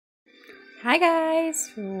Hi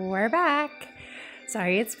guys, we're back.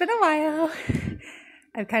 Sorry it's been a while.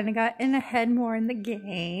 I've kind of gotten ahead more in the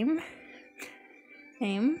game.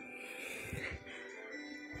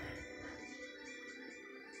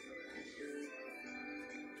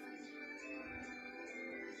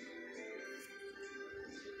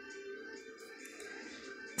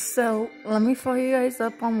 So let me follow you guys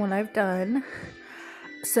up on what I've done.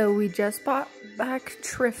 So we just bought back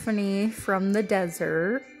Tiffany from the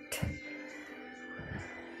desert.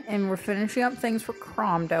 And we're finishing up things for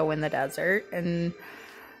Cromdo in the desert. And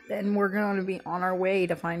then we're going to be on our way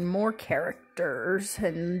to find more characters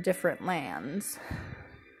in different lands.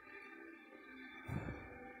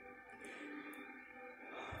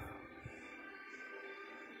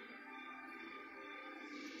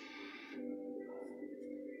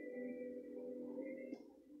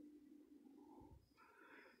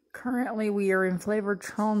 Currently, we are in Flavored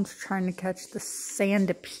Challenge trying to catch the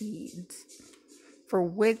centipedes for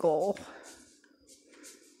Wiggle.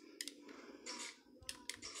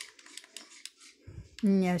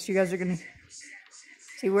 And yes, you guys are gonna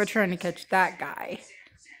see, we're trying to catch that guy.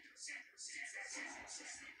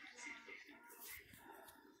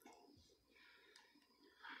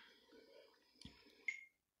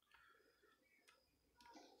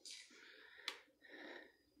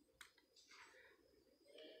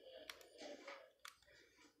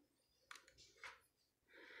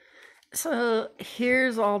 So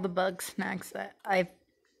here's all the bug snacks that I've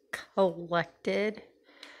collected.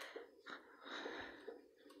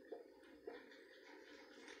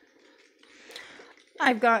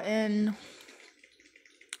 I've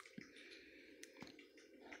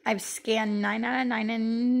scanned 9 out of 9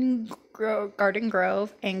 in Garden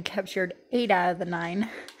Grove and captured 8 out of the 9.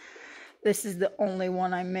 This is the only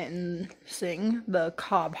one I'm missing, the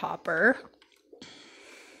Cob Hopper.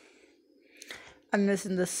 I'm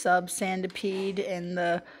missing the sub centipede and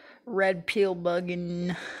the red peel bug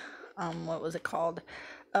in, what was it called?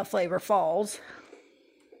 Flavor Falls.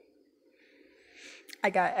 I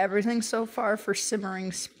got everything so far for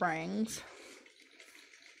Simmering Springs.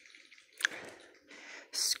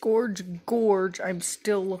 Scourge Gorge, I'm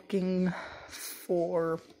still looking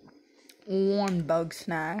for one bug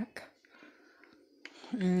snack.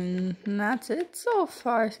 And that's it so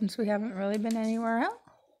far since we haven't really been anywhere else.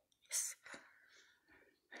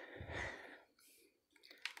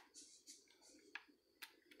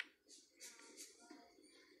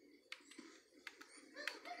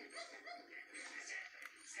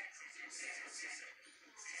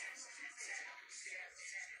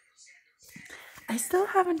 I still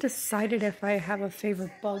haven't decided if I have a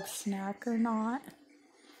favorite bug snack or not.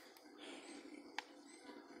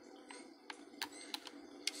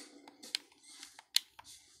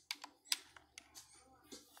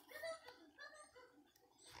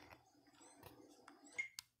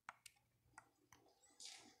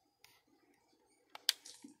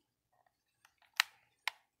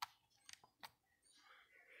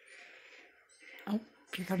 Oh,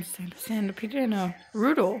 here comes the centipede and a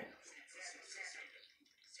Rudel.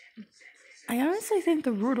 I honestly think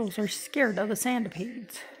the Rudels are scared of the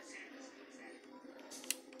centipedes.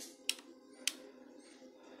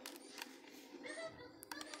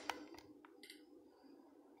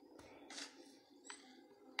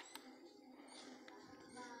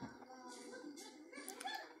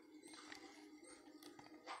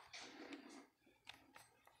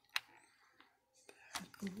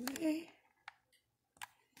 Away.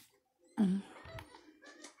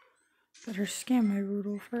 Better scan my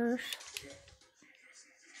Rudel first.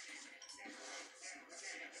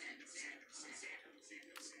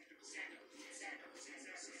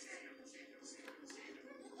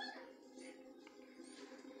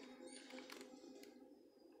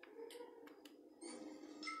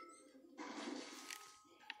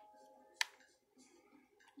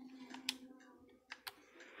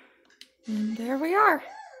 And there we are.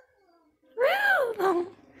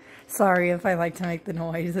 Sorry if I like to make the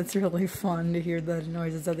noise. It's really fun to hear the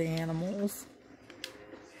noises of the animals.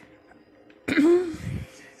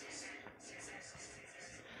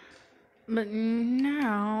 But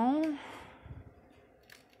now,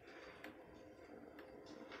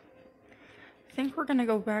 I think we're gonna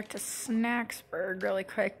go back to Snacksburg really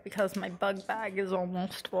quick because my bug bag is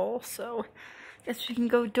almost full. So I guess we can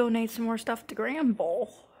go donate some more stuff to Granbull.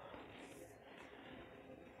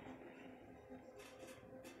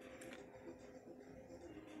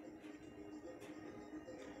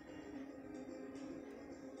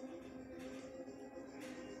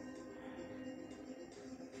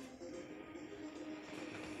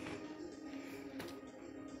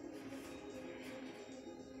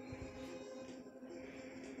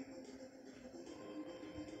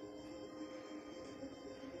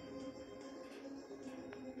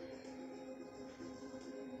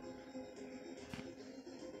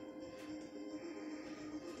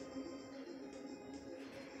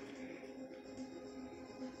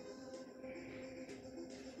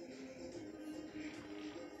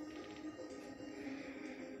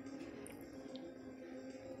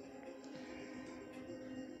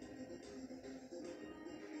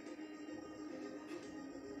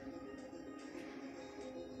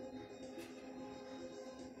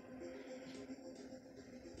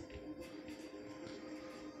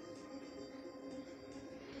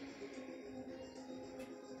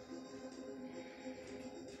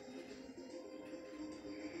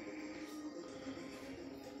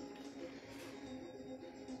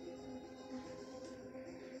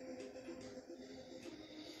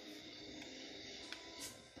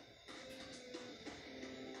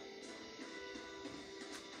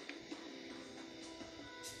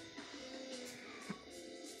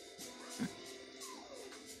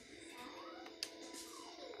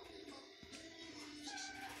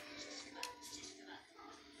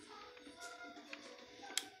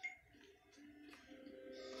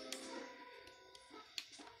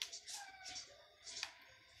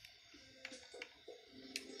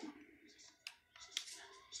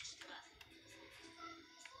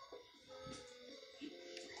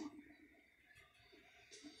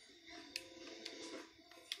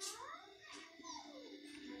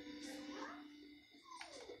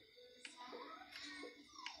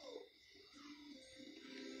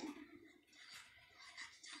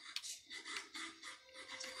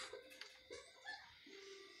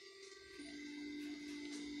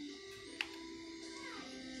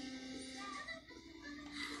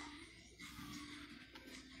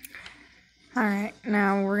 Alright,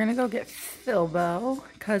 now we're gonna go get Filbo,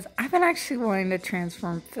 because I've been actually wanting to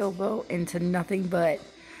transform Filbo into nothing but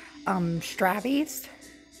Strabbies.